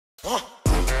What's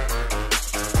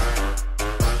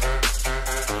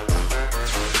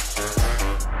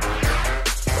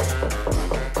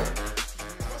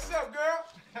up, girl?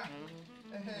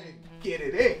 Hey, get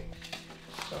it in.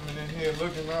 Coming in here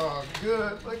looking all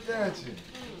good. Look at you.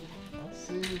 I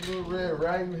see you, little Red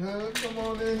Riding Hood. Come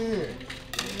on in here.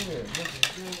 Yeah, looking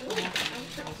good.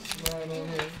 Come on. Slide on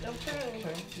here. Okay.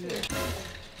 Yeah.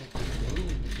 Get this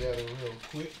food together real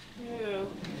quick. Yeah.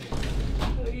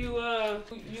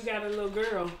 You got a little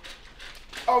girl.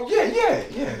 Oh yeah.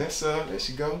 That's there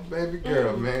she go, baby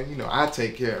girl, man. You know I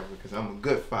take care of her because I'm a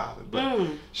good father, but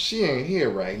she ain't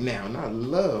here right now, and I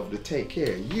love to take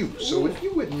care of you. So if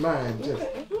you wouldn't mind, just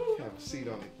have a seat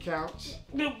on the couch.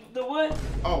 The what?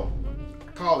 Oh,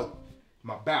 I call it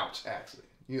my couch actually.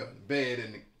 You on the bed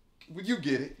and well, you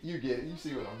get it. You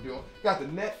see what I'm doing. Got the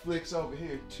Netflix over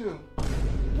here too.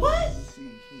 What? Let's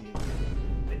see here.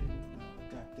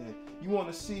 Got that. You want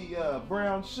to see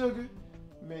Brown Sugar?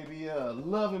 Maybe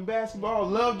Love and Basketball,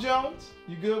 Love Jones?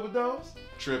 You good with those?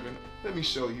 Tripping. Let me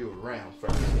show you around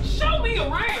first. Show me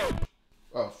around.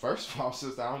 First of all,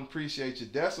 sister, I don't appreciate your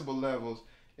decibel levels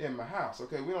in my house.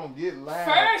 Okay, we don't get loud.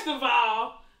 First of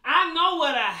all, I know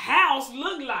what a house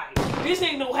look like. This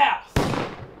ain't no house.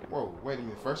 Whoa, wait a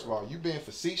minute. First of all, you being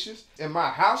facetious in my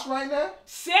house right now?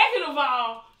 Second of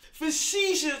all,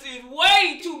 facetious is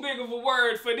way too big of a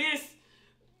word for this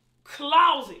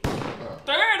closet.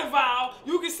 Third of all,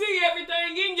 you can see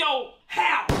everything in your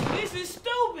house. This is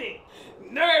stupid.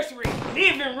 Nursery,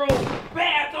 living room,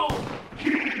 bathroom.